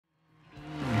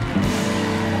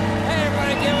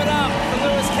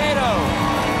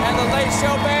Late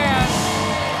Show Band.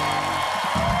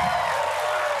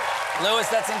 Louis,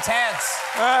 that's intense.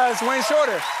 It's Wayne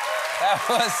Shorter. That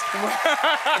was,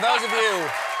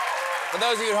 for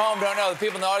those of you at home who don't know, the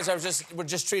people in the audience were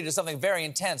just treated as something very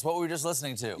intense. What were we just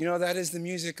listening to? You know, that is the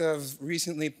music of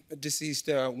recently deceased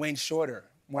Wayne Shorter.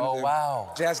 One of the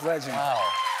wow. Jazz legend. Wow.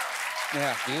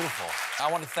 Yeah. Beautiful. I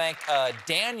want to thank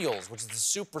Daniels, which is the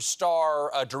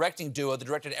superstar directing duo that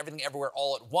directed Everything Everywhere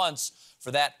All at Once, for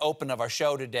that open of our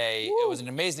show today. Woo. It was an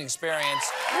amazing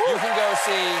experience. Woo. You can go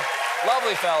see,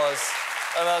 lovely fellas.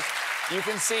 You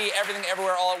can see Everything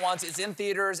Everywhere All at Once. It's in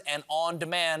theaters and on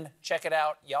demand. Check it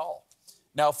out, y'all.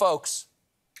 Now, folks,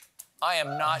 I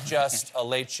am not just a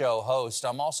late show host.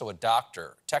 I'm also a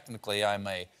doctor. Technically, I'm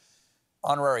a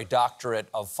honorary doctorate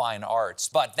of fine arts,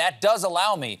 but that does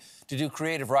allow me to do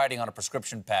creative writing on a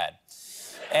prescription pad.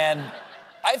 And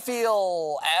I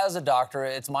feel, as a doctor,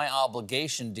 it's my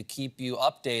obligation to keep you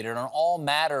updated on all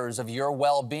matters of your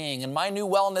well-being. In my new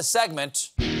wellness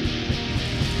segment,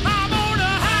 I'm on a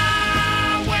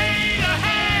highway to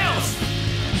hell.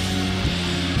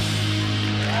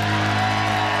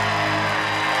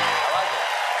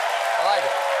 I like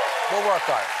it. We'll work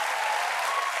on it.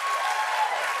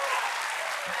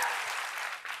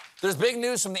 There's big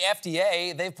news from the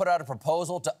FDA. They've put out a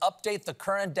proposal to update the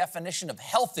current definition of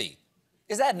healthy.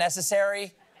 Is that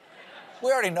necessary?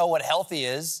 We already know what healthy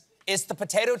is. It's the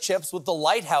potato chips with the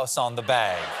lighthouse on the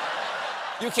bag.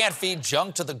 You can't feed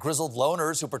junk to the grizzled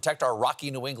loners who protect our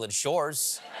rocky New England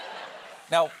shores.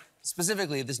 Now,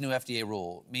 specifically, this new FDA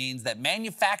rule means that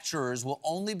manufacturers will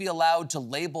only be allowed to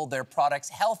label their products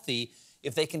healthy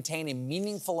if they contain a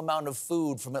meaningful amount of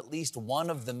food from at least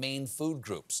one of the main food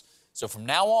groups. So from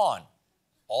now on,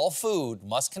 all food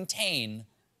must contain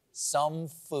some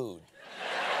food.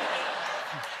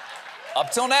 Up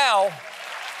till now,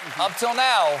 up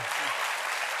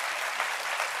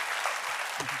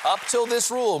till this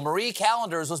rule, Marie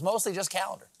Callender's was mostly just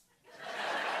calendar.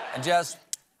 And just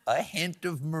a hint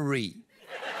of Marie.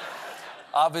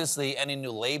 Obviously, any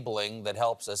new labeling that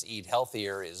helps us eat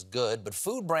healthier is good, but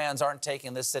food brands aren't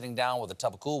taking this sitting down with a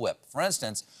tub of Cool Whip. For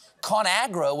instance,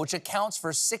 ConAgra, which accounts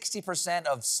for 60%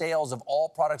 of sales of all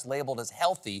products labeled as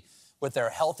healthy, with their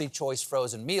Healthy Choice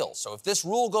frozen meals. So if this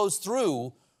rule goes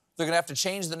through, they're gonna have to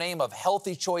change the name of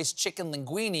Healthy Choice Chicken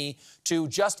Linguine to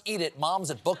Just Eat It, Moms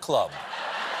at Book Club.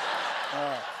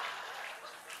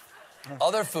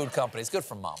 Other food companies, good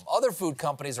for Mom. Other food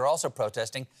companies are also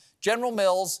protesting. General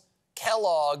Mills,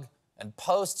 Kellogg, and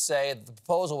Post say that the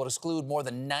proposal would exclude more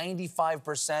than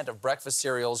 95% of breakfast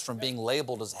cereals from being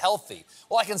labeled as healthy.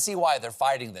 Well, I can see why they're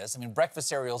fighting this. I mean, breakfast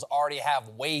cereals already have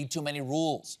way too many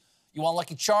rules. You want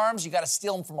Lucky Charms? You gotta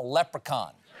steal them from a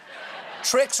leprechaun.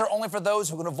 Tricks are only for those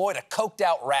who can avoid a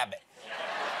coked-out rabbit.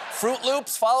 Fruit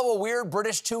Loops? Follow a weird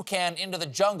British toucan into the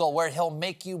jungle where he'll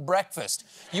make you breakfast.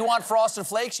 You want Frosted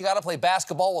Flakes? You gotta play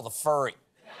basketball with a furry.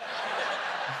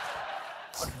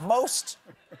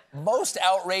 Most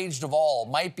outraged of all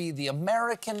might be the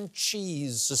American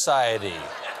Cheese Society,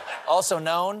 also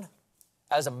known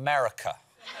as America.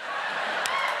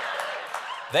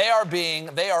 They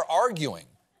are arguing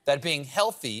that being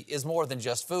healthy is more than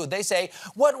just food. They say,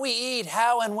 what we eat,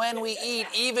 how and when we eat,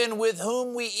 even with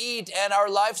whom we eat, and our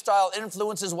lifestyle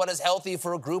influences what is healthy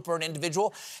for a group or an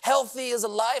individual. Healthy is a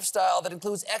lifestyle that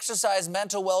includes exercise,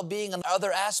 mental well-being, and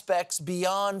other aspects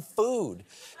beyond food.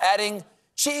 Adding,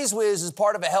 Cheese Whiz is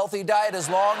part of a healthy diet as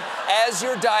long as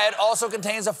your diet also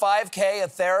contains a 5K, a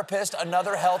therapist,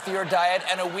 another healthier diet,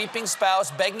 and a weeping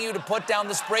spouse begging you to put down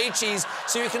the spray cheese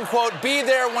so you can, quote, be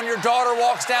there when your daughter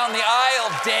walks down the aisle,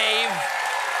 Dave.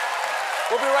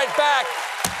 We'll be right back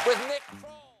with Nick.